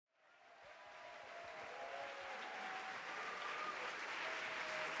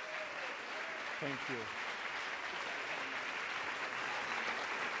Thank you.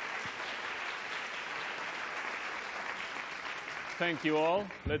 Thank you all.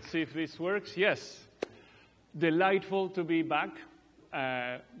 Let's see if this works. Yes. Delightful to be back.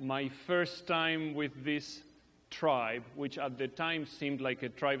 My first time with this tribe, which at the time seemed like a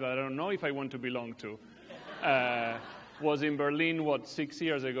tribe that I don't know if I want to belong to, was in Berlin, 6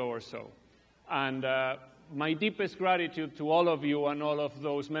 years ago or so. And my deepest gratitude to all of you and all of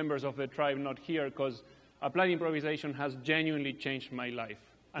those members of the tribe not here, because applied improvisation has genuinely changed my life,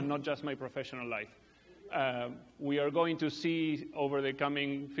 and not just my professional life. We are going to see over the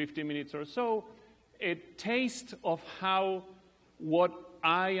coming 50 minutes or so a taste of how what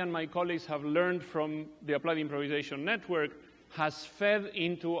I and my colleagues have learned from the Applied Improvisation Network has fed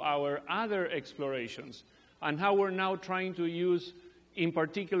into our other explorations, and how we're now trying to use, in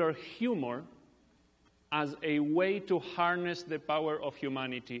particular, humor as a way to harness the power of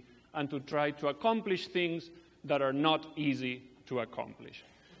humanity and to try to accomplish things that are not easy to accomplish.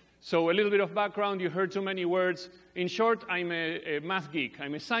 So a little bit of background, you heard too many words. In short, I'm a math geek.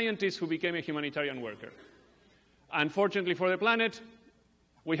 I'm a scientist who became a humanitarian worker. Unfortunately for the planet,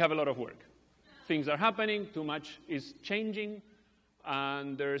 we have a lot of work. Things are happening, too much is changing,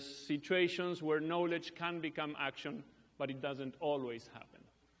 and there's situations where knowledge can become action, but it doesn't always happen.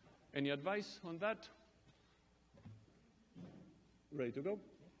 Any advice on that? Ready to go?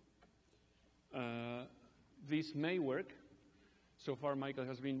 This may work. So far, Michael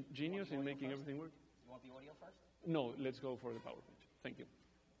has been genius in making everything work. You want the audio first? No, let's go for the PowerPoint. Thank you.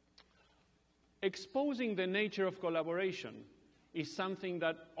 Exposing the nature of collaboration is something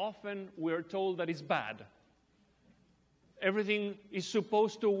that often we're told that is bad. Everything is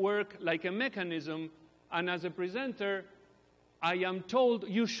supposed to work like a mechanism, and as a presenter, I am told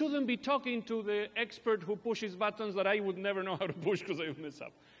you shouldn't be talking to the expert who pushes buttons that I would never know how to push because I would mess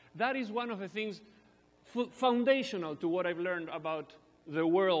up. That is one of the things foundational to what I've learned about the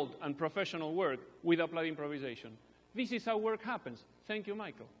world and professional work with applied improvisation. This is how work happens. Thank you,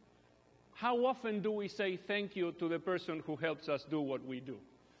 Michael. How often do we say thank you to the person who helps us do what we do?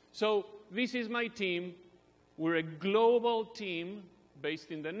 So this is my team. We're a global team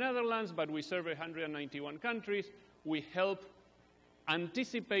based in the Netherlands, but we serve 191 countries. We help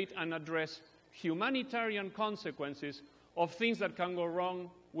anticipate and address humanitarian consequences of things that can go wrong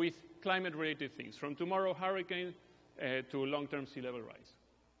with climate-related things, from tomorrow hurricane to long-term sea level rise.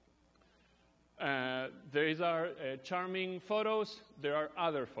 These are charming photos. There are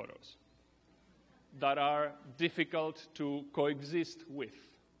other photos that are difficult to coexist with.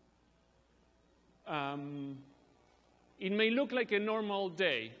 It may look like a normal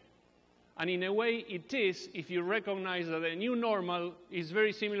day, and in a way it is if you recognize that the new normal is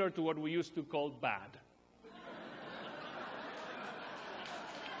very similar to what we used to call bad.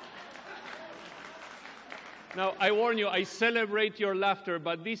 Now, I warn you, I celebrate your laughter,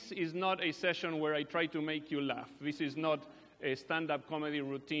 but this is not a session where I try to make you laugh. This is not a stand-up comedy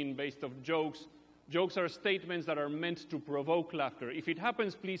routine based on jokes. Jokes are statements that are meant to provoke laughter. If it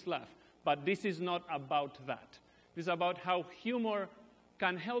happens, please laugh. But this is not about that. This is about how humor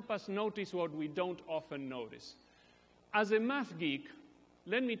can help us notice what we don't often notice. As a math geek,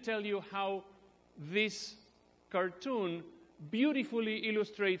 let me tell you how this cartoon beautifully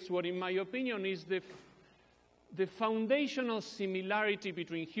illustrates what, in my opinion, is the foundational similarity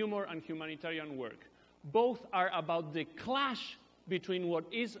between humor and humanitarian work. Both are about the clash between what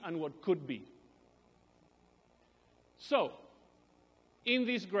is and what could be. So, in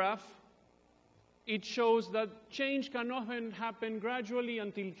this graph, it shows that change can often happen gradually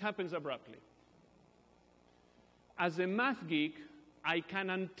until it happens abruptly. As a math geek, I can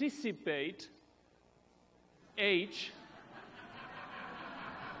anticipate H.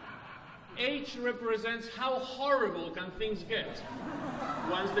 H represents how horrible can things get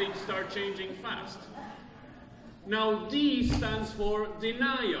once they start changing fast. Now, D stands for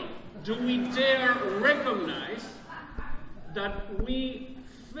denial. Do we dare recognize that we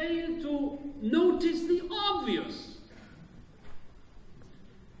fail to notice the obvious?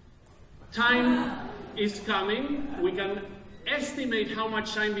 Time is coming. We can estimate how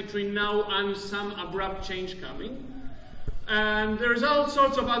much time between now and some abrupt change coming. And there's all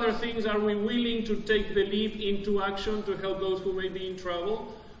sorts of other things. Are we willing to take the leap into action to help those who may be in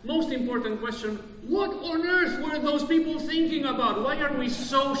trouble? Most important question, what on earth were those people thinking about? Why are we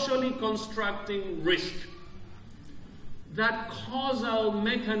socially constructing risk? That causal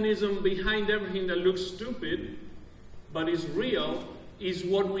mechanism behind everything that looks stupid, but is real, is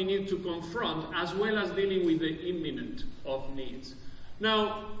what we need to confront, as well as dealing with the imminent of needs.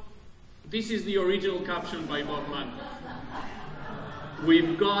 Now, this is the original caption by Bob Mann.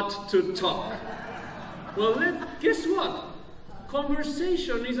 We've got to talk. Well, guess what?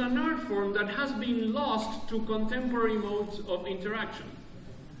 Conversation is an art form that has been lost to contemporary modes of interaction.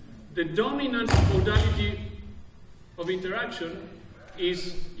 The dominant modality of interaction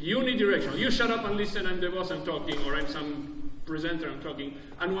is unidirectional. You shut up and listen, I'm the boss, I'm talking, or I'm some presenter, I'm talking.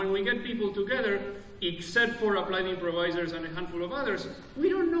 And when we get people together, except for applied improvisers and a handful of others, we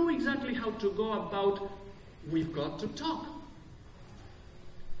don't know exactly how to go about, we've got to talk.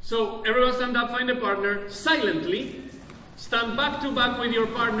 So everyone stand up, find a partner, silently. Stand back to back with your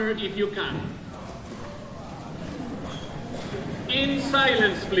partner if you can. In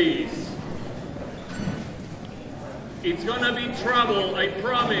silence, please. It's gonna be trouble, I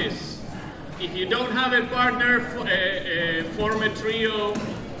promise. If you don't have a partner, form a trio,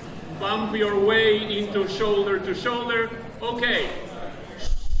 bump your way into shoulder to shoulder. Okay.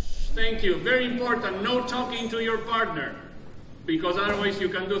 Thank you. Very important, no talking to your partner. Because otherwise you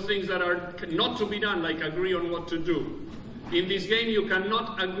can do things that are not to be done, like agree on what to do. In this game, you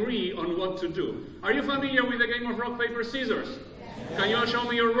cannot agree on what to do. Are you familiar with the game of rock, paper, scissors? Yes. Can you all show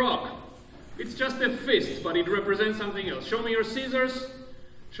me your rock? It's just a fist, but it represents something else. Show me your scissors.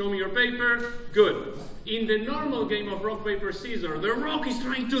 Show me your paper. Good. In the normal game of rock, paper, scissors, the rock is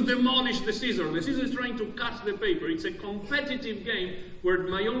trying to demolish the scissors. The scissors is trying to cut the paper. It's a competitive game where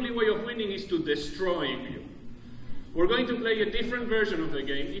my only way of winning is to destroy you. We're going to play a different version of the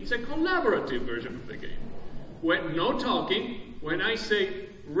game. It's a collaborative version of the game. When no talking, when I say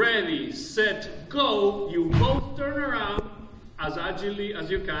ready, set, go, you both turn around as agilely as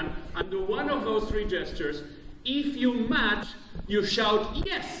you can and do one of those three gestures. If you match, you shout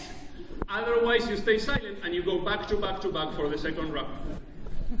yes. Otherwise, you stay silent and you go back to back to back for the second round.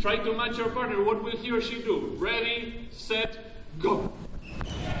 Try to match your partner. What will he or she do? Ready, set, go.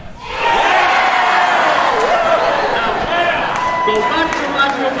 Now, go back to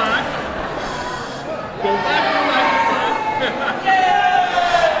back to back. Go back to back to back.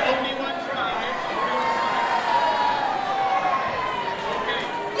 Only one try. Okay.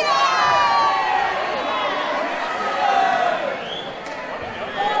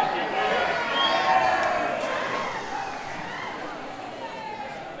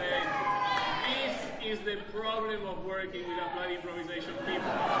 This is the problem of working with applied improvisation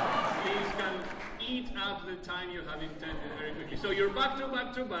people. Please can eat up the time you have intended very quickly. So you're back to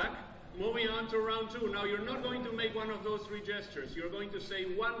back to back. Moving on to round two. Now you're not going to make one of those three gestures. You're going to say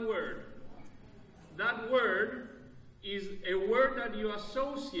one word. That word is a word that you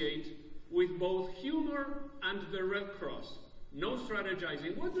associate with both humor and the Red Cross. No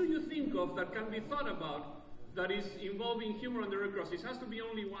strategizing. What do you think of that can be thought about that is involving humor and the Red Cross? It has to be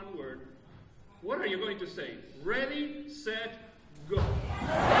only one word. What are you going to say? Ready, set, go. Okay.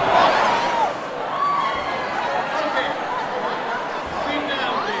 Sit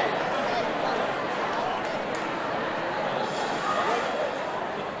down, please.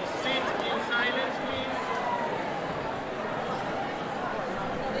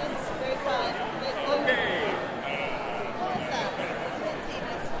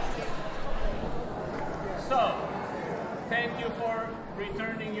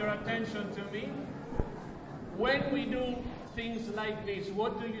 Returning your attention to me. When we do things like this,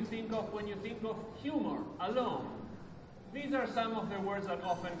 what do you think of when you think of humor alone? These are some of the words that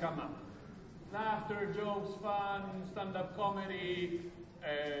often come up. Laughter, jokes, fun, stand-up comedy,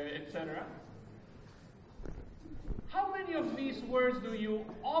 etc. How many of these words do you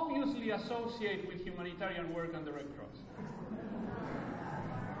obviously associate with humanitarian work and the Red Cross?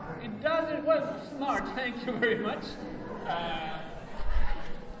 It doesn't, well, smart, thank you very much.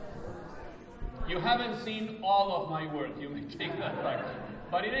 You haven't seen all of my work, you may take that back.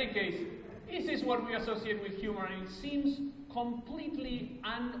 But in any case, this is what we associate with humor, and it seems completely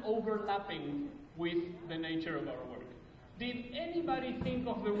unoverlapping with the nature of our work. Did anybody think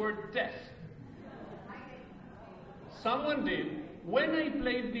of the word death? Someone did. When I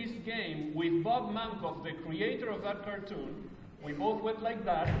played this game with Bob Mankoff, the creator of that cartoon, we both went like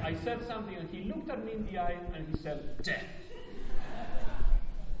that. I said something, and he looked at me in the eye, and he said, death.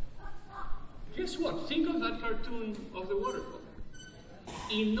 Guess what? Think of that cartoon of the waterfall.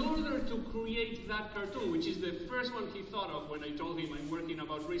 In order to create that cartoon, which is the first one he thought of when I told him I'm working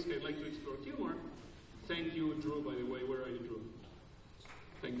about risk, I'd like to explore humor. Thank you, Drew, by the way. Where are you, Drew?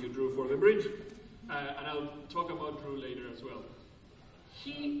 Thank you, Drew, for the bridge. And I'll talk about Drew later as well.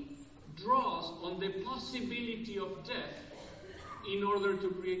 He draws on the possibility of death in order to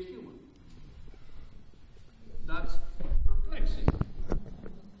create humor. That's perplexing.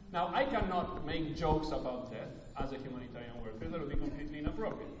 Now, I cannot make jokes about death as a humanitarian worker. That would be completely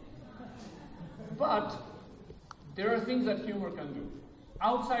inappropriate. But there are things that humor can do.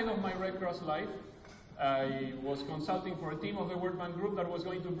 outside of my Red Cross life, I was consulting for a team of the World Bank Group that was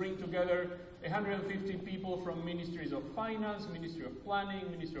going to bring together 150 people from ministries of finance, Ministry of Planning,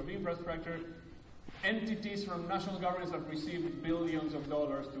 Ministry of Infrastructure, entities from national governments that received billions of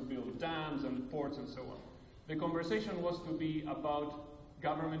dollars to build dams and ports and so on. The conversation was to be about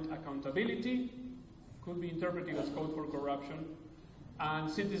government accountability, could be interpreted as code for corruption, and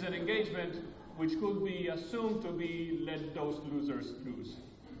citizen engagement, which could be assumed to be let those losers lose.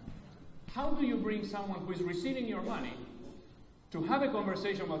 How do you bring someone who is receiving your money to have a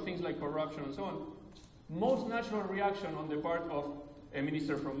conversation about things like corruption and so on? Most natural reaction on the part of a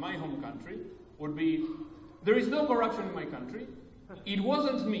minister from my home country would be, there is no corruption in my country, it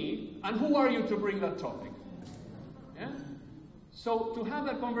wasn't me, and who are you to bring that topic? Yeah? So to have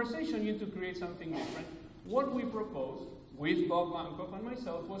that conversation, you need to create something different. What we proposed with Bob Mankoff and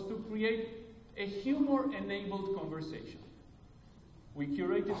myself was to create a humor-enabled conversation. We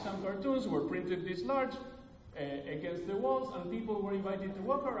curated some cartoons, were printed this large against the walls, and people were invited to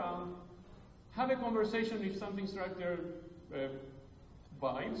walk around, have a conversation if something struck their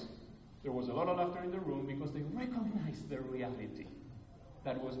vibes. There was a lot of laughter in the room because they recognized the reality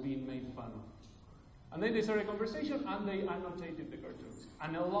that was being made fun of. And then they started a conversation and they annotated the cartoons.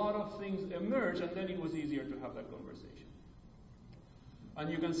 And a lot of things emerged, and then it was easier to have that conversation. And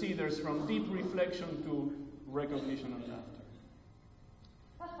you can see there's from deep reflection to recognition and laughter.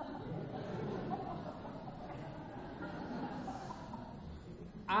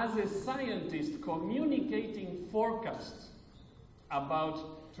 As a scientist communicating forecasts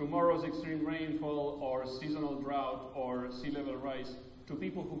about tomorrow's extreme rainfall or seasonal drought or sea level rise to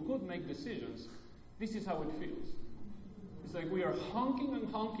people who could make decisions, this is how it feels. It's like we are honking and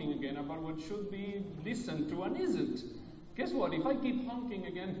honking again about what should be listened to and isn't. Guess what? If I keep honking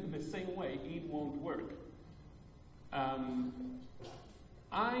again the same way, it won't work. I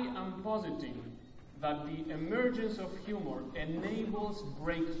am positing that the emergence of humor enables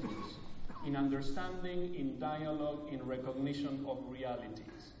breakthroughs in understanding, in dialogue, in recognition of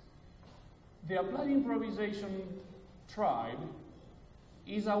realities. The Applied Improvisation tribe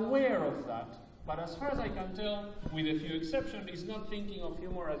is aware of that, but as far as I can tell, with a few exceptions, is not thinking of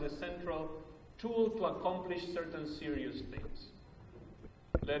humor as a central tool to accomplish certain serious things.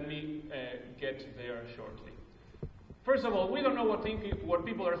 Let me get there shortly. First of all, we don't know what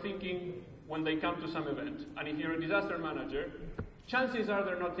people are thinking when they come to some event. And if you're a disaster manager, chances are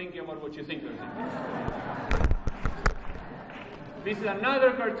they're not thinking about what you think they're thinking. This is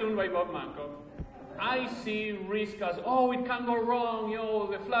another cartoon by Bob Mankoff. I see risk as, oh, it can go wrong,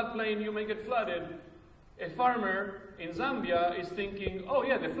 the floodplain, you may get flooded. A farmer in Zambia is thinking, oh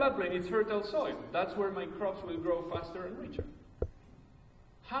yeah, the floodplain is fertile soil. That's where my crops will grow faster and richer.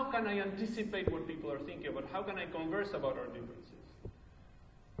 How can I anticipate what people are thinking about? How can I converse about our differences?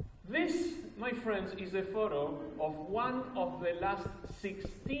 This, my friends, is a photo of one of the last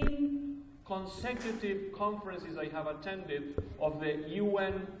 16 consecutive conferences I have attended of the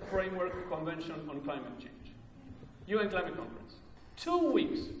UN Framework Convention on Climate Change. UN Climate Conference. 2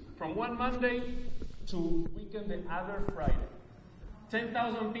 weeks, from one Monday to weekend the other Friday.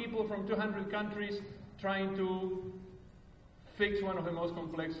 10,000 people from 200 countries trying to fix one of the most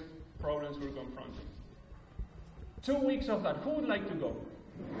complex problems we're confronting. 2 weeks of that. Who would like to go?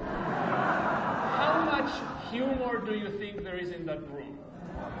 How much humor do you think there is in that room?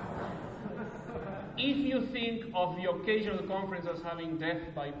 If you think of the occasional conference as having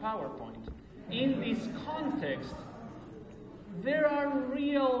death by PowerPoint, in this context, there are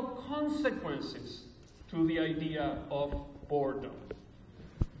real consequences to the idea of boredom.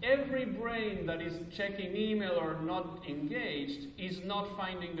 Every brain that is checking email or not engaged is not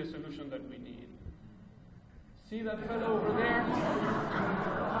finding the solution that we need. See that fellow over there?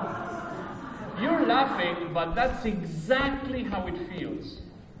 You're laughing, but that's exactly how it feels.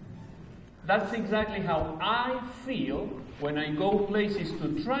 That's exactly how I feel when I go places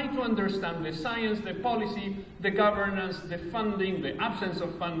to try to understand the science, the policy, the governance, the funding, the absence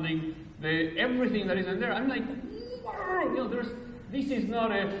of funding, everything that is in there. I'm like, this is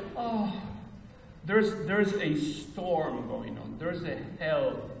not there's a storm going on. There's a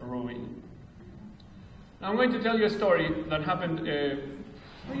hell brewing. Now I'm going to tell you a story that happened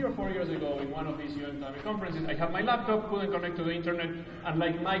 3 or 4 years ago in one of these UN climate conferences. I have my laptop, couldn't connect to the internet, and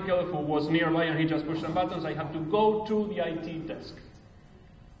like Michael, who was nearby and he just pushed some buttons, I had to go to the IT desk.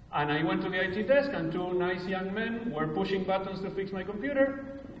 And I went to the IT desk, and 2 nice young men were pushing buttons to fix my computer.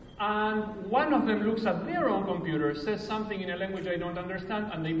 And one of them looks at their own computer, says something in a language I don't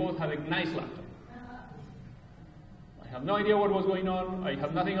understand, and they both have a nice laptop. I have no idea what was going on. I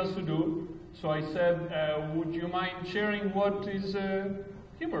had nothing else to do. So I said, would you mind sharing what is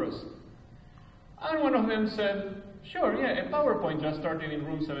humorous? And one of them said, sure, yeah, a PowerPoint just started in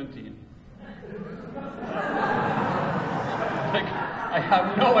room 17. Like, I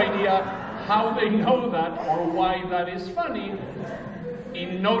have no idea how they know that or why that is funny.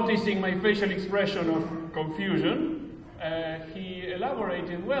 In noticing my facial expression of confusion, he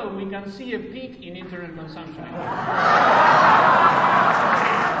elaborated, well, we can see a peak in internet consumption.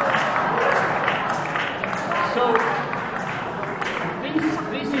 So,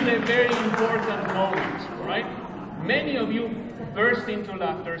 this is a very important moment, right? Many of you burst into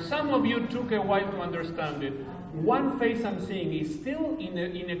laughter. Some of you took a while to understand it. One face I'm seeing is still in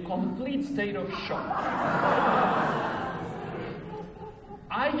a complete state of shock.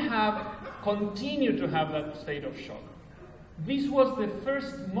 I have continued to have that state of shock. This was the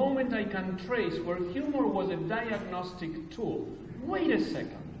first moment I can trace where humor was a diagnostic tool. Wait a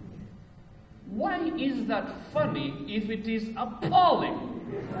second. Why is that funny if it is appalling?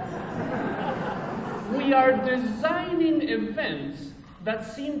 We are designing events that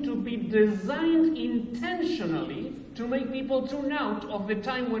seem to be designed intentionally to make people tune out of the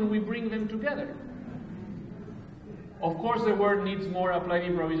time when we bring them together. Of course, the word needs more applied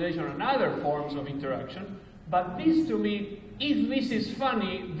improvisation and other forms of interaction, but this to me, if this is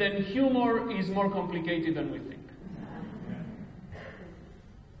funny, then humor is more complicated than we think.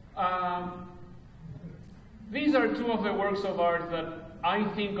 These are two of the works of art that I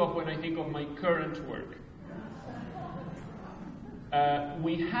think of when I think of my current work.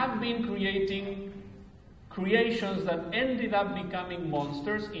 We have been creating creations that ended up becoming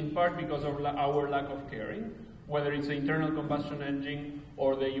monsters, in part because of our lack of caring, whether it's the internal combustion engine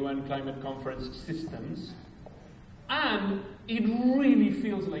or the UN climate conference systems. And it really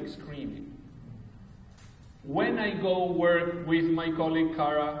feels like screaming. When I go work with my colleague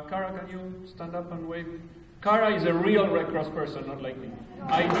Cara, can you stand up and wave? Cara is a real Red Cross person, not like me.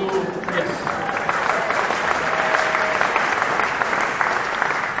 I do, yes.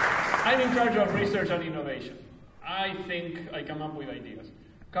 I'm in charge of research and innovation. I think I come up with ideas.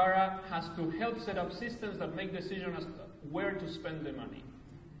 Cara has to help set up systems that make decisions as to where to spend the money,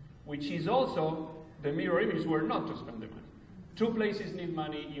 which is also the mirror image where not to spend the money. Two places need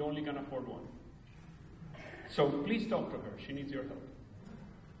money, you only can afford one. So please talk to her, she needs your help.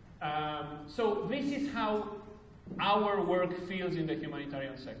 So this is how our work feels in the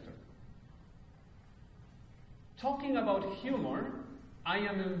humanitarian sector. Talking about humor, I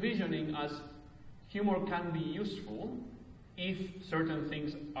am envisioning as humor can be useful if certain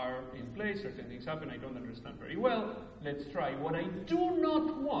things are in place, certain things happen, I don't understand very well, let's try. What I do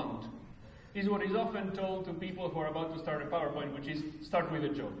not want is what is often told to people who are about to start a PowerPoint, which is start with a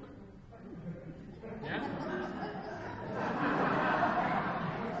joke. Yeah?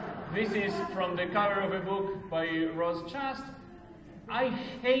 This is from the cover of a book by Ross Chast. I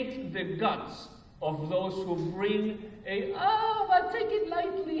hate the guts of those who bring but take it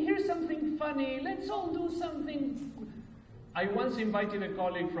lightly, here's something funny, let's all do something. I once invited a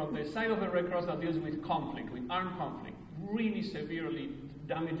colleague from the side of the Red Cross that deals with conflict, with armed conflict, really severely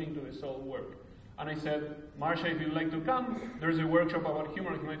damaging to the soul work. And I said, Marcia, if you'd like to come, there's a workshop about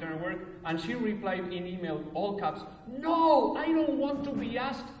humor and humanitarian work. And she replied in email, all caps, no, I don't want to be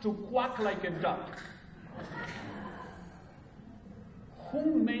asked to quack like a duck.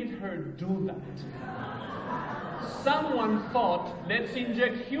 Who made her do that? Someone thought, let's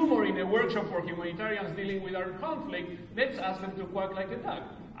inject humor in a workshop for humanitarians dealing with armed conflict, let's ask them to quack like a duck.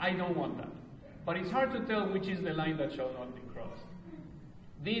 I don't want that. But it's hard to tell which is the line that shall not be crossed.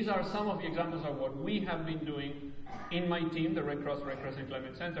 These are some of the examples of what we have been doing in my team, the Red Cross and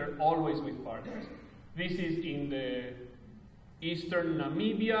Climate Center, always with partners. This is in the eastern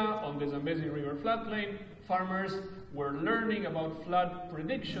Namibia, on the Zambezi River floodplain. Farmers were learning about flood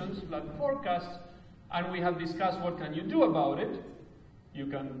predictions, flood forecasts, and we have discussed what can you do about it. You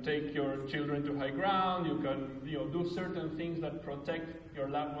can take your children to high ground, you can do certain things that protect your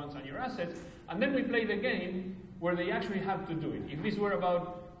loved ones and your assets, and then we play the game where they actually have to do it. If this were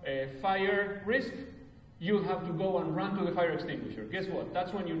about a fire risk, you'll have to go and run to the fire extinguisher. Guess what?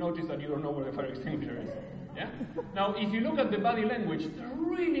 That's when you notice that you don't know where the fire extinguisher is. Yeah? Now, if you look at the body language, they're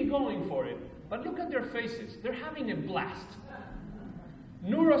really going for it. But look at their faces. They're having a blast.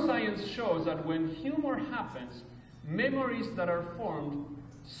 Neuroscience shows that when humor happens, memories that are formed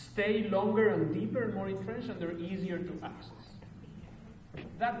stay longer and deeper and more entrenched, and they're easier to access.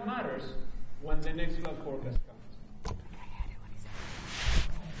 That matters when the next flood forecast comes.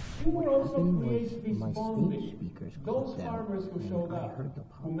 Humor also creates this bonding. Those farmers who showed up,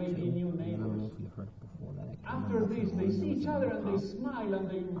 who may be new neighbors, after this, they see each other and they smile and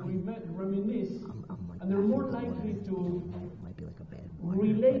they reminisce, and they're more likely to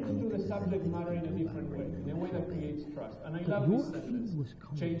relate to the subject matter in a different way, in a way that creates trust. And I love this sentence: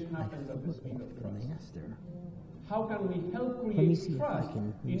 change happens at the speed of trust. How can we help create trust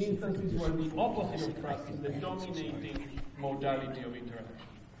in instances where the opposite of trust is the dominating modality of interaction?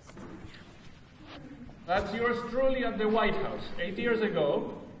 That's yours truly at the White House. 8 years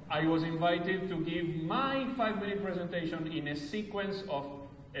ago, I was invited to give my 5-minute presentation in a sequence of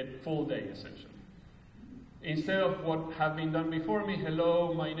a full day, essentially. Instead of what had been done before me,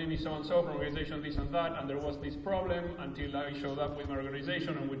 hello, my name is so-and-so from organization this and that, and there was this problem until I showed up with my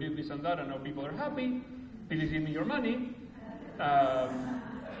organization and we did this and that, and now people are happy, please give me your money.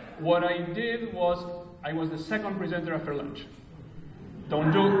 What I did was, I was the second presenter after lunch.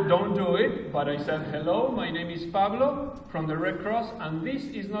 Don't do it, but I said, hello, my name is Pablo from the Red Cross, and this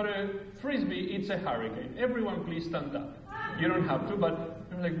is not a frisbee, it's a hurricane. Everyone please stand up. You don't have to, but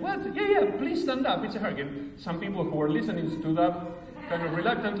I'm like, what? Yeah, please stand up, it's a hurricane. Some people who were listening stood up kind of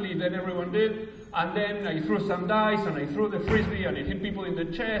reluctantly, then everyone did, and then I threw some dice, and I threw the frisbee, and it hit people in the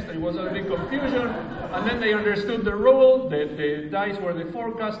chest, and it was a big confusion, and then they understood the rule. The dice were the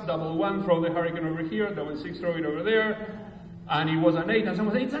forecast, double one, throw the hurricane over here, double six, throw it over there. And it was an 8, and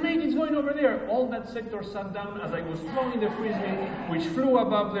someone said, it's an 8, it's going over there. All that sector sat down as I was throwing the frisbee, which flew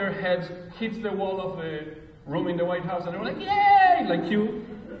above their heads, hit the wall of the room in the White House, and they were like, yay, like you.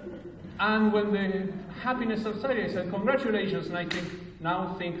 And when the happiness subsided, I said, congratulations, and I think,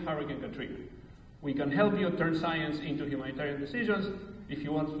 now think Hurricane Katrina. We can help you turn science into humanitarian decisions. If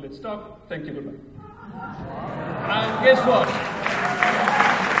you want, let's talk. Thank you, goodbye. And guess what?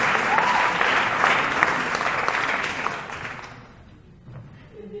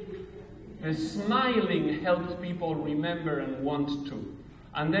 Smiling helped people remember and want to.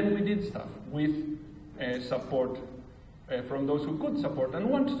 And then we did stuff with support from those who could support and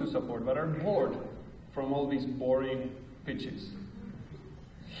want to support, but are bored from all these boring pitches.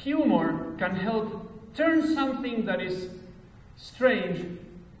 Humor can help turn something that is strange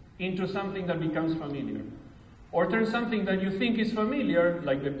into something that becomes familiar. Or turn something that you think is familiar,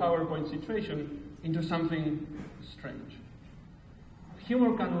 like the PowerPoint situation, into something strange.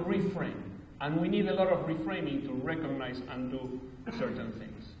 Humor can reframe. And we need a lot of reframing to recognize and do certain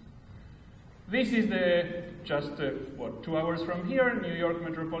things. This is just 2 hours from here, New York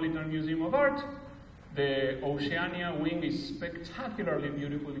Metropolitan Museum of Art. The Oceania wing is spectacularly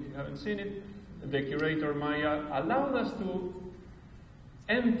beautiful if you haven't seen it. The curator, Maya, allowed us to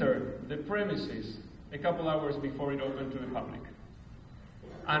enter the premises a couple hours before it opened to the public.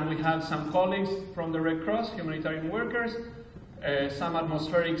 And we had some colleagues from the Red Cross, humanitarian workers, some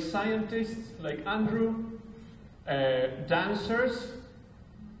atmospheric scientists like Andrew, dancers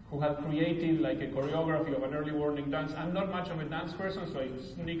who had created like a choreography of an early warning dance. I'm not much of a dance person, so I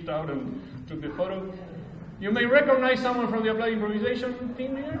sneaked out and took the photo. You may recognize someone from the Applied Improvisation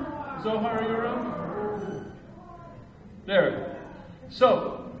team here. Zohar, are you around? There.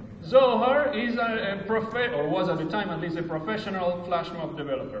 So, Zohar is or was at the time at least, a professional flash mob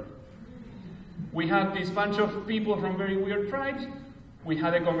developer. We had this bunch of people from very weird tribes. We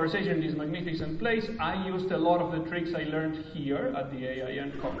had a conversation in this magnificent place. I used a lot of the tricks I learned here at the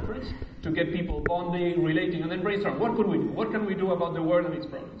AIN conference to get people bonding, relating, and then brainstorm. What could we do? What can we do about the world and its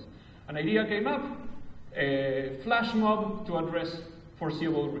problems? An idea came up, a flash mob to address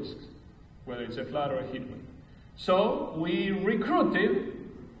foreseeable risks, whether it's a flood or a heat wave. So we recruited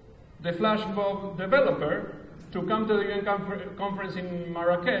the flash mob developer to come to the UN conference in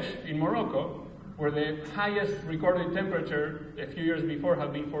Marrakesh, in Morocco, where the highest recorded temperature a few years before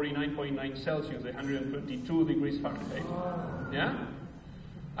had been 49.9 Celsius, 122 degrees Fahrenheit. Yeah?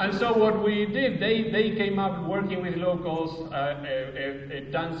 And so what we did, they came up working with locals, a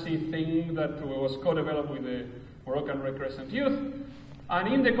dancey thing that was co-developed with the Moroccan Red Crescent youth.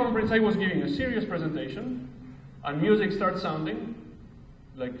 And in the conference, I was giving a serious presentation, and music starts sounding,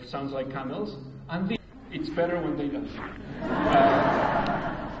 sounds like camels, and it's better when they dance.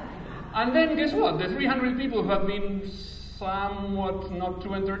 And then guess what? The 300 people who have been somewhat not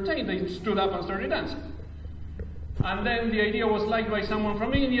too entertained, they stood up and started dancing. And then the idea was liked by someone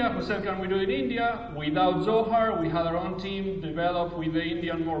from India who said, can we do it in India? Without Zohar, we had our own team developed with the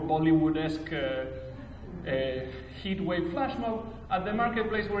Indian, more Bollywood-esque heat wave flash mob. At the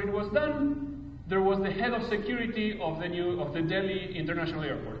marketplace where it was done, there was the head of security of the Delhi International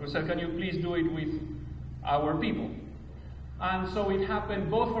Airport who said, can you please do it with our people? And so it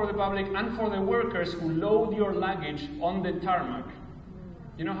happened both for the public and for the workers who load your luggage on the tarmac.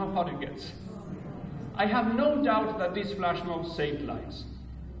 You know how hot it gets. I have no doubt that this flash mob saved lives.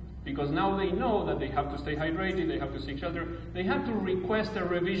 Because now they know that they have to stay hydrated, they have to seek shelter. They have to request a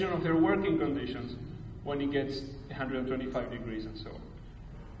revision of their working conditions when it gets 125 degrees and so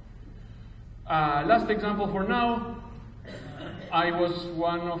on. Last example for now. I was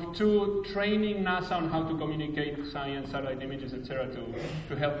one of two training NASA on how to communicate science, satellite images, etc.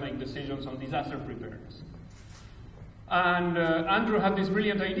 to help make decisions on disaster preparedness. And Andrew had this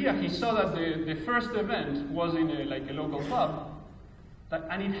brilliant idea. He saw that the first event was in a local club,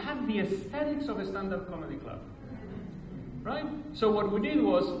 and it had the aesthetics of a stand-up comedy club. Right? So what we did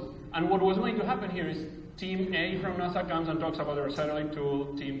was, and what was going to happen here is, Team A from NASA comes and talks about their satellite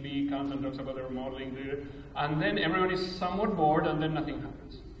tool, Team B comes and talks about their modeling, and then everyone is somewhat bored, and then nothing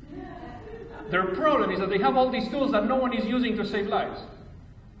happens. Their problem is that they have all these tools that no one is using to save lives.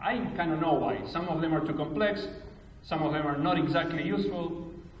 I kind of know why. Some of them are too complex, some of them are not exactly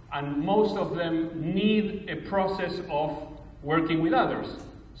useful, and most of them need a process of working with others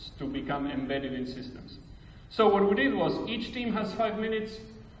to become embedded in systems. So what we did was, each team has 5 minutes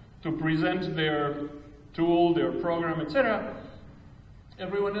to present their tool, their program, etc.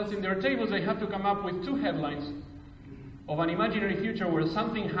 Everyone else in their tables, they have to come up with 2 headlines of an imaginary future where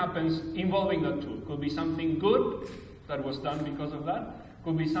something happens involving that tool. Could be something good that was done because of that,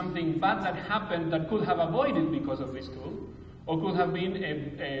 could be something bad that happened that could have avoided because of this tool, or could have been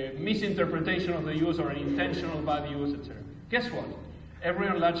a misinterpretation of the use or an intentional bad use, etc. Guess what?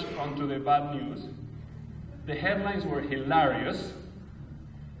 Everyone latched onto the bad news. The headlines were hilarious,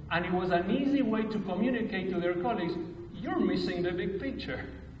 and it was an easy way to communicate to their colleagues, you're missing the big picture.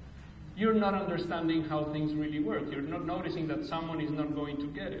 You're not understanding how things really work. You're not noticing that someone is not going to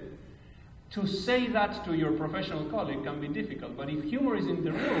get it. To say that to your professional colleague can be difficult, but if humor is in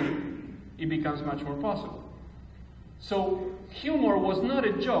the room, it becomes much more possible. So humor was not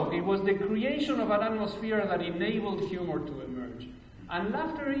a joke. It was the creation of an atmosphere that enabled humor to emerge. And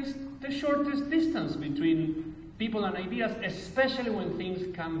laughter is the shortest distance between people and ideas, especially when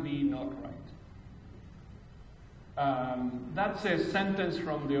things can be not right. That's a sentence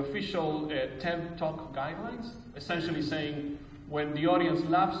from the official TED Talk guidelines, essentially saying, when the audience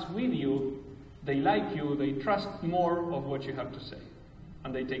laughs with you, they like you, they trust more of what you have to say,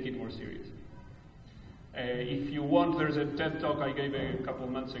 and they take it more seriously. If you want, there's a TED Talk I gave a couple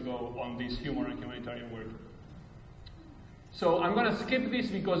of months ago on this humor and humanitarian work. So I'm going to skip this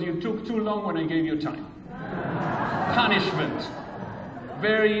because you took too long when I gave you time. Punishment.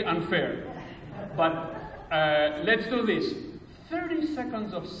 Very unfair. But let's do this. 30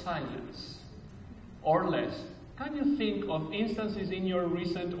 seconds of silence or less. Can you think of instances in your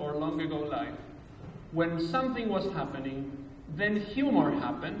recent or long ago life when something was happening, then humor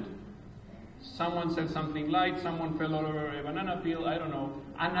happened? Someone said something light, someone fell over a banana peel, I don't know.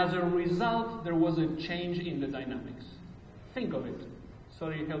 And as a result, there was a change in the dynamics. Think of it. So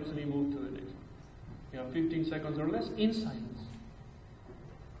it helps me move to the next. You have 15 seconds or less in silence.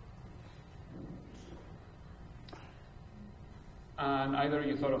 And either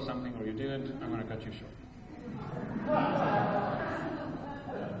you thought of something or you didn't. I'm going to cut you short.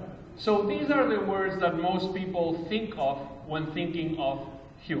 So these are the words that most people think of when thinking of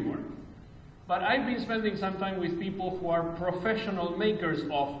humor. But I've been spending some time with people who are professional makers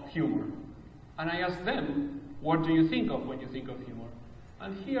of humor. And I asked them, what do you think of when you think of humor?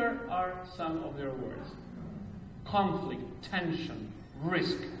 And here are some of their words. Conflict, tension,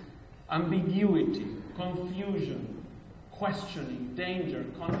 risk, ambiguity, confusion, questioning, danger,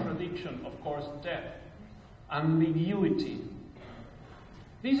 contradiction, of course, death, ambiguity.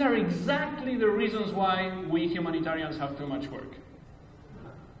 These are exactly the reasons why we humanitarians have too much work.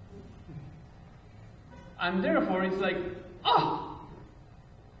 And therefore, it's like,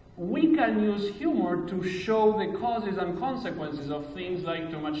 we can use humor to show the causes and consequences of things like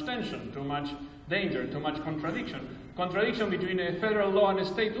too much tension, too much danger, too much contradiction. Contradiction between a federal law and a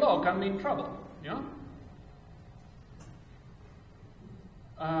state law can mean trouble, you know?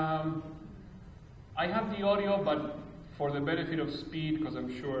 I have the audio, but for the benefit of speed, because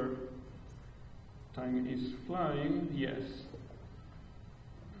I'm sure time is flying, yes.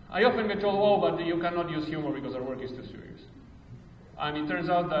 I often get told, oh, but you cannot use humor because our work is too serious. And it turns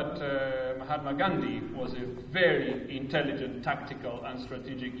out that Mahatma Gandhi was a very intelligent, tactical, and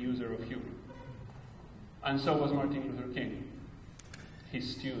strategic user of humor. And so was Martin Luther King, his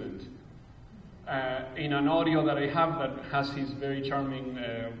student. In an audio that I have that has his very charming,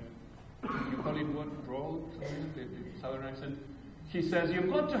 you call it what, drawl? The southern accent? He says, you've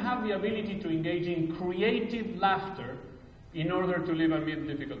got to have the ability to engage in creative laughter in order to live amid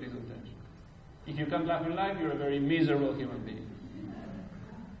difficulties and tension. If you can't laugh in life, you're a very miserable human being.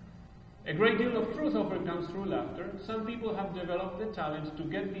 A great deal of truth often comes through laughter. Some people have developed the talent to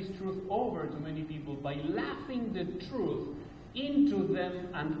get this truth over to many people by laughing the truth into them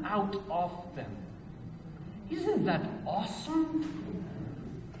and out of them. Isn't that awesome?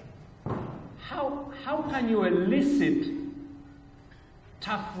 How can you elicit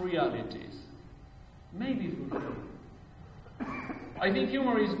tough realities? Maybe through humor. I think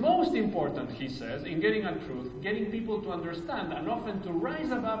humor is most important, he says, in getting at truth, getting people to understand and often to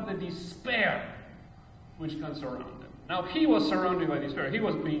rise above the despair which can surround them. Now, he was surrounded by despair. He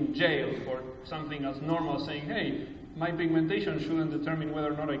was being jailed for something as normal as saying, hey, my pigmentation shouldn't determine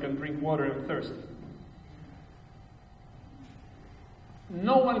whether or not I can drink water. I'm thirsty.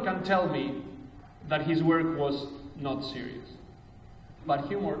 No one can tell me that his work was not serious. But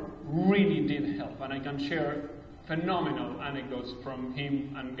humor really did help, and I can share phenomenal anecdotes from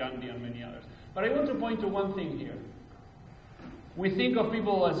him and Gandhi and many others. But I want to point to one thing here. We think of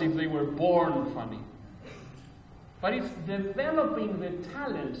people as if they were born funny. But it's developing the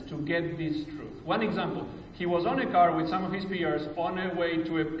talent to get this truth. One example, he was on a car with some of his peers on a way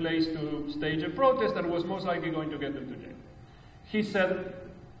to a place to stage a protest that was most likely going to get them to jail. He said,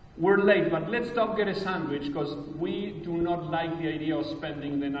 we're late, but let's stop, get a sandwich, because we do not like the idea of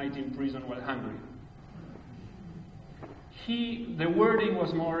spending the night in prison while hungry. The wording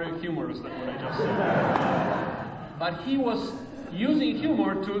was more humorous than what I just said. But he was using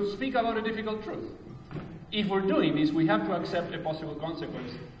humor to speak about a difficult truth. If we're doing this, we have to accept a possible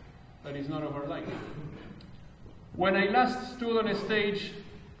consequence that is not of our liking. When I last stood on a stage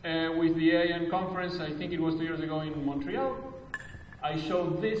with the AIN conference, I think it was 2 years ago in Montreal, I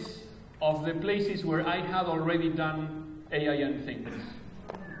showed this of the places where I had already done AIN things.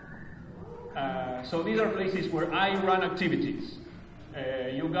 So these are places where I run activities.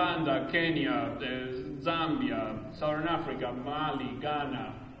 Uganda, Kenya, Zambia, Southern Africa, Mali,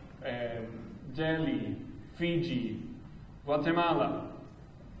 Ghana, Delhi, Fiji, Guatemala.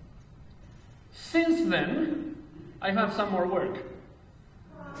 Since then, I've had some more work.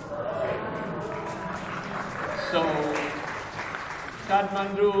 So,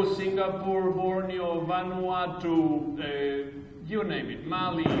 Kathmandu, Singapore, Borneo, Vanuatu, you name it,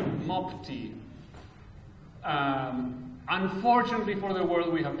 Mali, Mopti. Unfortunately for the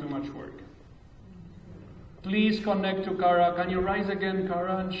world, we have too much work. Please connect to Cara. Can you rise again,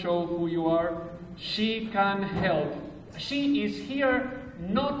 Cara, and show who you are? She can help. She is here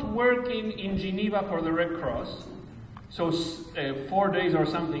not working in Geneva for the Red Cross, so 4 days or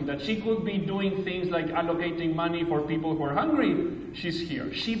something, that she could be doing things like allocating money for people who are hungry. She's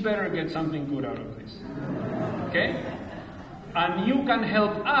here. She better get something good out of this. Okay? And you can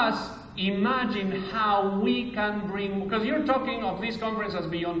help us imagine how we can bring, because you're talking of this conference as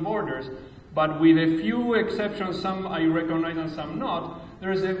beyond borders, but with a few exceptions, some I recognize and some not,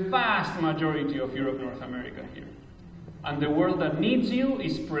 there's a vast majority of Europe, North America here. And the world that needs you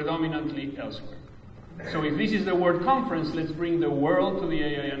is predominantly elsewhere. So if this is the World Conference, let's bring the world to the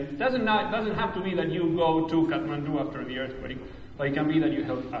AIN. It doesn't have to be that you go to Kathmandu after the earthquake, but it can be that you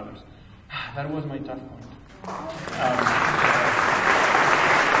help others. That was my tough point.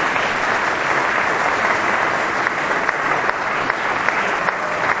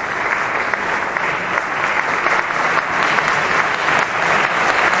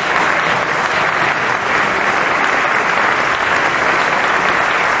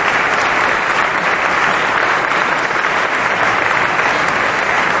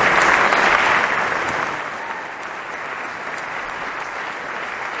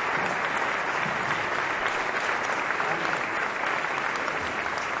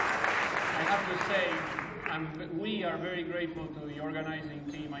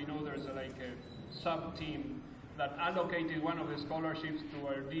 Sub-team that allocated one of the scholarships to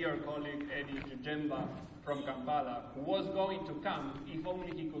our dear colleague Eddie Jujemba from Kampala, who was going to come if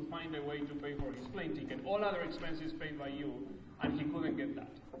only he could find a way to pay for his plane ticket. All other expenses paid by you, and he couldn't get that.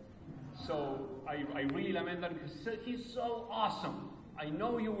 So I really lament that, because he's so awesome. I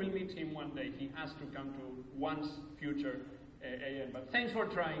know you will meet him one day. He has to come to one's future AIN. But thanks for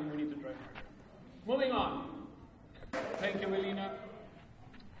trying. We need to try harder. Moving on. Thank you, Melina.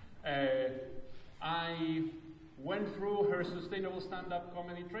 I went through her sustainable stand-up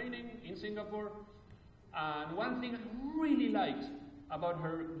comedy training in Singapore, and one thing I really liked about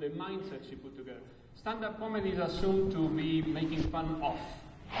her, the mindset she put together. Stand-up comedy is assumed to be making fun of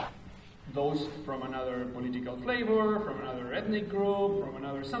those from another political flavor, from another ethnic group, from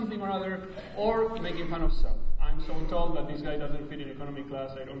another something or other, or making fun of self. I'm so told that this guy doesn't fit in economy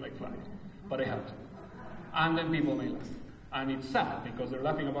class, I don't like flight, but I have to. And then people may laugh. And it's sad, because they're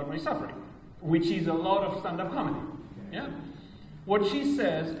laughing about my suffering, which is a lot of stand-up comedy. Yeah? What she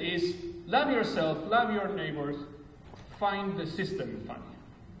says is, love yourself, love your neighbors, find the system funny.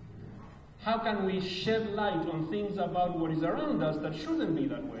 How can we shed light on things about what is around us that shouldn't be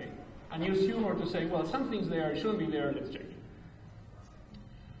that way, and use humor to say, well, some things there shouldn't be there, let's change it.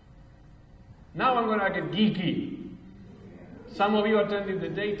 Now I'm going to get geeky. Some of you attended the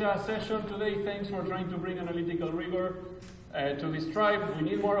data session today. Thanks for trying to bring analytical rigor to this tribe. We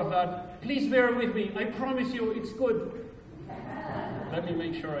need more of that. Please bear with me. I promise you it's good. Let me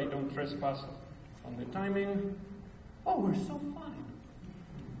make sure I don't trespass on the timing. Oh, we're so fine.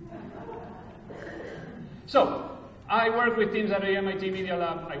 So, I work with teams at the MIT Media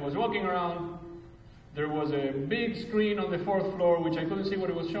Lab. I was walking around. There was a big screen on the 4th floor, which I couldn't see what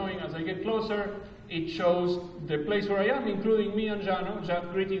it was showing. As I get closer, it shows the place where I am, including me and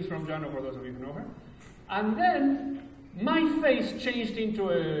Jano. Greetings from Jano, for those of you who know her. And then, my face changed into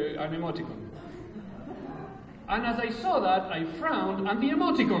an emoticon. And as I saw that, I frowned, and the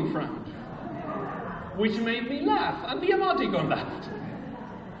emoticon frowned. Which made me laugh, and the emoticon laughed.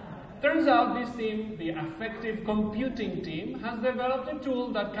 Turns out this team, the affective computing team, has developed a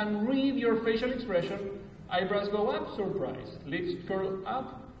tool that can read your facial expression. Eyebrows go up, surprise. Lips curl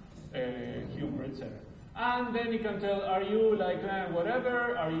up, humor, etc. And then it can tell, are you like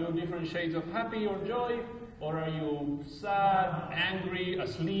whatever? Are you different shades of happy or joy? Or are you sad, angry,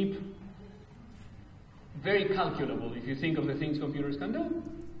 asleep? Very calculable if you think of the things computers can do.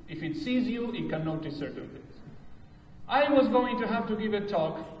 If it sees you, it can notice certain things. I was going to have to give a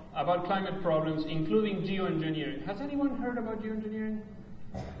talk about climate problems, including geoengineering. Has anyone heard about geoengineering?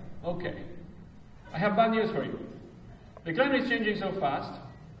 Okay. I have bad news for you. The climate is changing so fast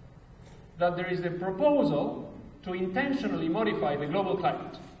that there is a proposal to intentionally modify the global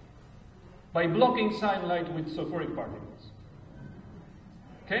climate by blocking sunlight with sulfuric particles.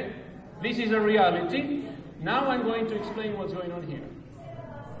 Okay? This is a reality. Now I'm going to explain what's going on here.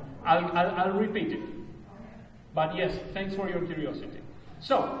 I'll repeat it. But yes, thanks for your curiosity.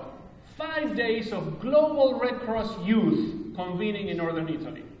 So, 5 days of global Red Cross youth convening in northern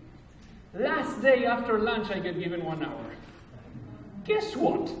Italy. Last day after lunch I get given 1 hour. Guess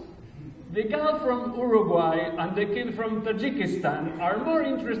what? The gal from Uruguay and the kid from Tajikistan are more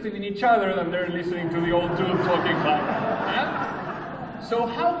interested in each other than they're listening to the old dude talking about. Yeah? So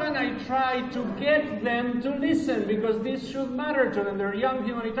how can I try to get them to listen? Because this should matter to them. They're young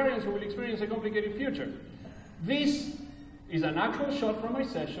humanitarians who will experience a complicated future. This is an actual shot from my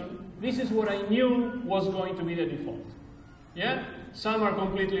session. This is what I knew was going to be the default. Yeah? Some are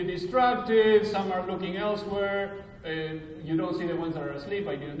completely distracted, some are looking elsewhere. You don't see the ones that are asleep,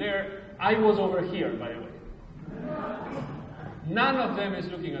 I didn't there. I was over here, by the way. None of them is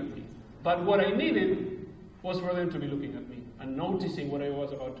looking at me. But what I needed was for them to be looking at me and noticing what I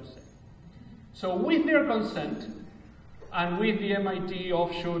was about to say. So with their consent, and with the MIT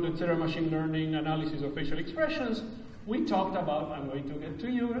offshoot, etc., machine learning analysis of facial expressions, we talked about, I'm going to get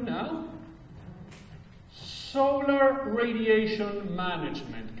to you now, solar radiation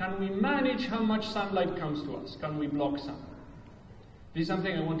management. Can we manage how much sunlight comes to us? Can we block sun? This is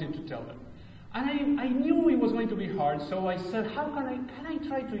something I wanted to tell them. And I knew it was going to be hard, so I said, can I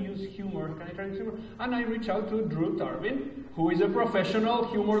try to use humor? Can I try to use humor? And I reached out to Drew Tarvin, who is a professional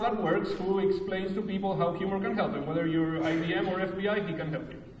humor that works, who explains to people how humor can help them. Whether you're IBM or FBI, he can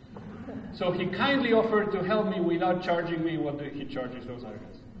help you. So he kindly offered to help me without charging me what he charges those other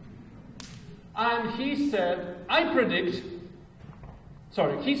guys. And he said,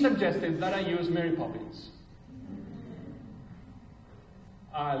 he suggested that I use Mary Poppins.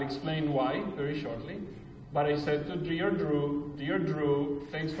 I'll explain why very shortly. But I said to Dear Drew,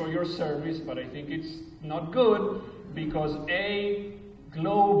 thanks for your service, but I think it's not good because a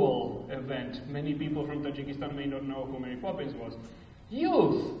global event, many people from Tajikistan may not know who Mary Poppins was.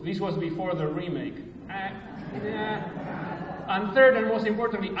 Youth, this was before the remake. And third, and most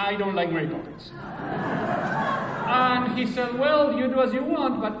importantly, I don't like Mary Poppins. And he said, well, you do as you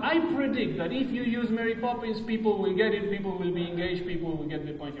want, but I predict that if you use Mary Poppins, people will get it, people will be engaged, people will get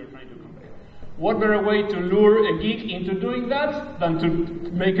the point you're trying to convey. What better way to lure a geek into doing that than to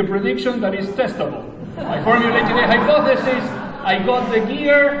make a prediction that is testable? I formulated a hypothesis, I got the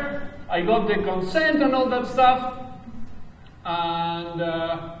gear, I got the consent and all that stuff, and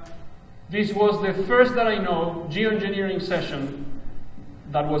this was the first that I know geoengineering session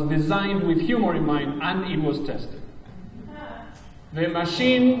that was designed with humor in mind, and it was tested. The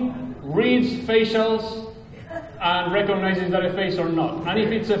machine reads facials and recognizes that a face or not. And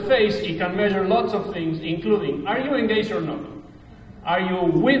if it's a face, it can measure lots of things, including, are you engaged or not? Are you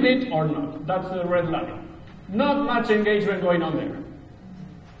with it or not? That's the red line. Not much engagement going on there.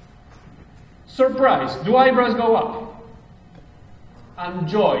 Surprise, do eyebrows go up? and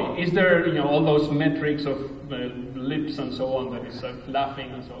joy. Is there, all those metrics of lips and so on that is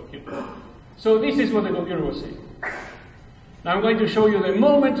laughing and so on. So this is what the computer was saying. Now I'm going to show you the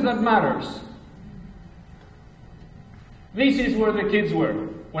moment that matters. This is where the kids were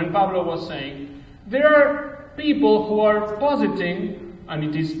when Pablo was saying, there are people who are positing, and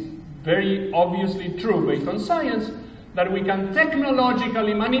it is very obviously true based on science, that we can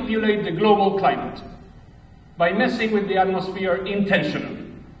technologically manipulate the global climate by messing with the atmosphere intentionally.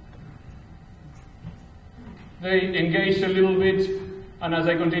 They engaged a little bit, and as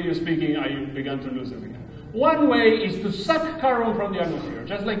I continued speaking, I began to lose it again. One way is to suck carbon from the atmosphere,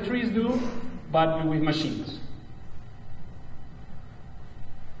 just like trees do, but with machines.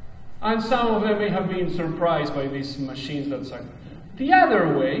 And some of them may have been surprised by these machines that suck. The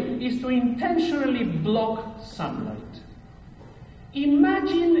other way is to intentionally block sunlight.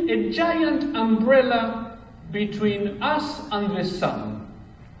 Imagine a giant umbrella between us and the sun.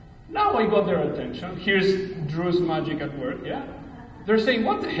 Now I got their attention. Here's Drew's magic at work, yeah? They're saying,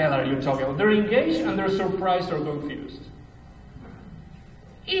 what the hell are you talking about? They're engaged and they're surprised or confused.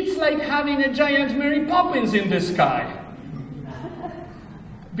 It's like having a giant Mary Poppins in the sky.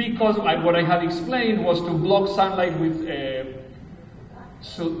 Because what I had explained was to block sunlight with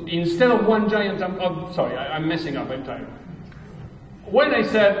so instead of one giant I'm messing up, I'm tired. When I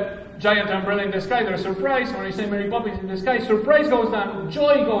said giant umbrella in the sky, they're surprised. When I say Mary Poppins in the sky, surprise goes down,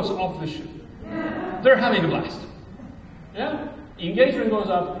 joy goes off the ship. They're having a blast. Yeah? Engagement goes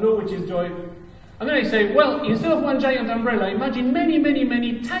up, blue, which is joy. And then I say, well, instead of one giant umbrella, imagine many, many,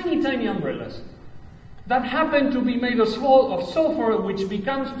 many tiny, tiny umbrellas that happen to be made of sulfur, which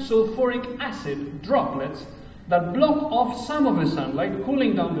becomes sulfuric acid droplets that block off some of the sunlight,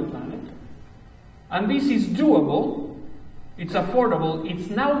 cooling down the planet. And this is doable, it's affordable, it's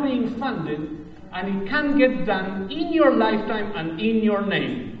now being funded, and it can get done in your lifetime and in your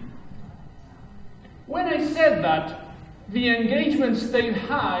name. When I said that, the engagement stayed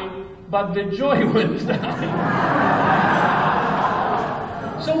high, but the joy went down.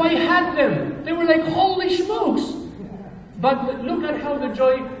 So I had them. They were like, holy smokes. But look at how the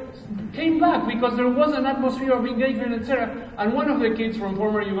joy came back, because there was an atmosphere of engagement, etc. And one of the kids from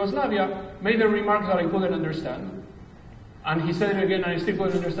former Yugoslavia made a remark that I couldn't understand. And he said it again, and I still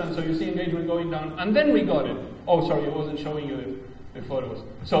couldn't understand. So you see engagement going down. And then we got it. Oh, sorry, I wasn't showing you the photos.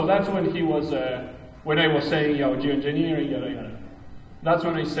 So that's when he was, when I was saying, geoengineering, yada, yada. That's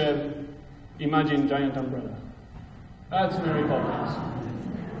when I said, imagine giant umbrella. That's Mary Poppins.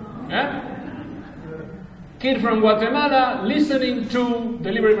 Yeah? Kid from Guatemala listening to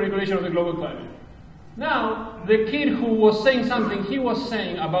deliberate manipulation of the global climate. Now, the kid who was saying something, he was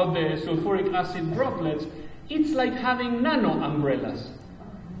saying about the sulfuric acid droplets, it's like having nano umbrellas.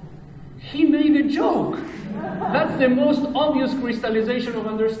 He made a joke. That's the most obvious crystallization of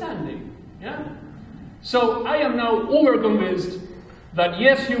understanding. Yeah? So I am now over-convinced that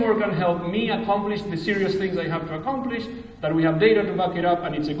yes, humor can help me accomplish the serious things I have to accomplish, that we have data to back it up,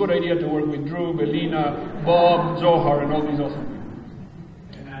 and it's a good idea to work with Drew, Belina, Bob, Zohar, and all these awesome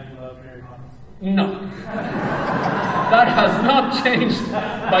people. And now you love Mary Poppins? No. That has not changed,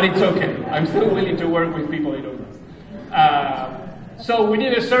 but it's okay. I'm still willing to work with people I don't know. So we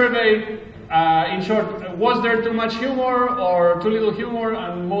did a survey. In short, was there too much humor or too little humor?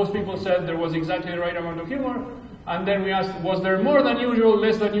 And most people said there was exactly the right amount of humor. And then we asked, was there more than usual,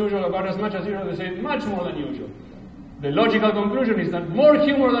 less than usual, about as much as usual? They said much more than usual. The logical conclusion is that more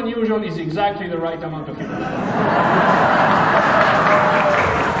humor than usual is exactly the right amount of humor.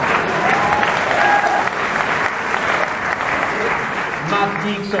 Math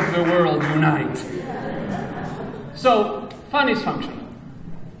geeks of the world unite. So, fun is functional.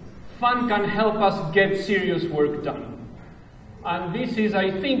 Fun can help us get serious work done. And this is,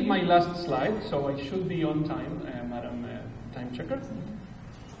 I think, my last slide, so I should be on time, Madam Time Checker.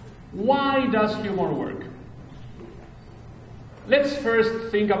 Why does humor work? Let's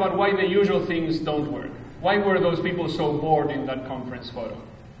first think about why the usual things don't work. Why were those people so bored in that conference photo?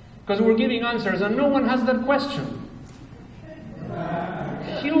 Because we're giving answers and no one has that question.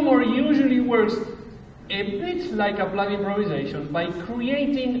 Humor usually works a bit like applied improvisation by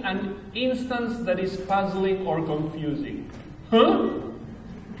creating an instance that is puzzling or confusing. Huh?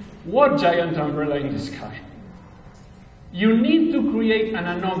 What giant umbrella in the sky? You need to create an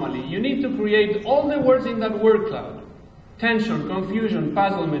anomaly. You need to create all the words in that word cloud. Tension, confusion,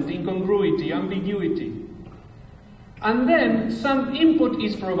 puzzlement, incongruity, ambiguity. And then some input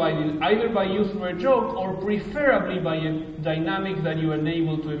is provided either by you through a joke or preferably by a dynamic that you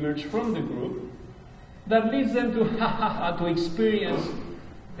enable to emerge from the group that leads them to to experience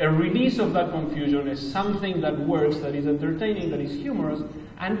a release of that confusion is something that works, that is entertaining, that is humorous,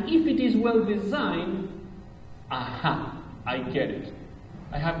 and if it is well designed, aha, I get it.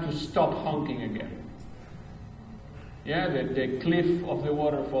 I have to stop honking again. Yeah, the cliff of the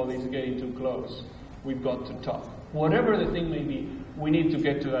waterfall is getting too close. We've got to talk. Whatever the thing may be, we need to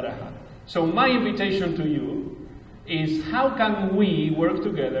get to that aha. So my invitation to you is, how can we work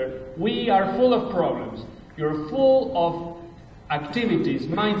together? We are full of problems. You're full of activities,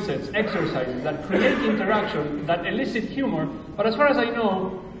 mindsets, exercises that create interaction, that elicit humor, but as far as I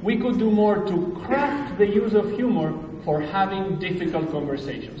know, we could do more to craft the use of humor for having difficult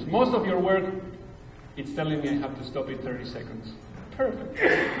conversations. Most of your work, it's telling me I have to stop in 30 seconds. Perfect.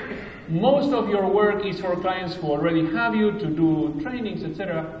 Most of your work is for clients who already have you to do trainings,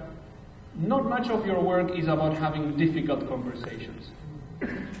 etc. Not much of your work is about having difficult conversations.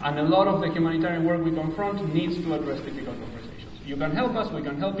 And a lot of the humanitarian work we confront needs to address difficult conversations. You can help us, we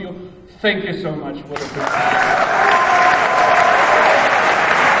can help you. Thank you so much for the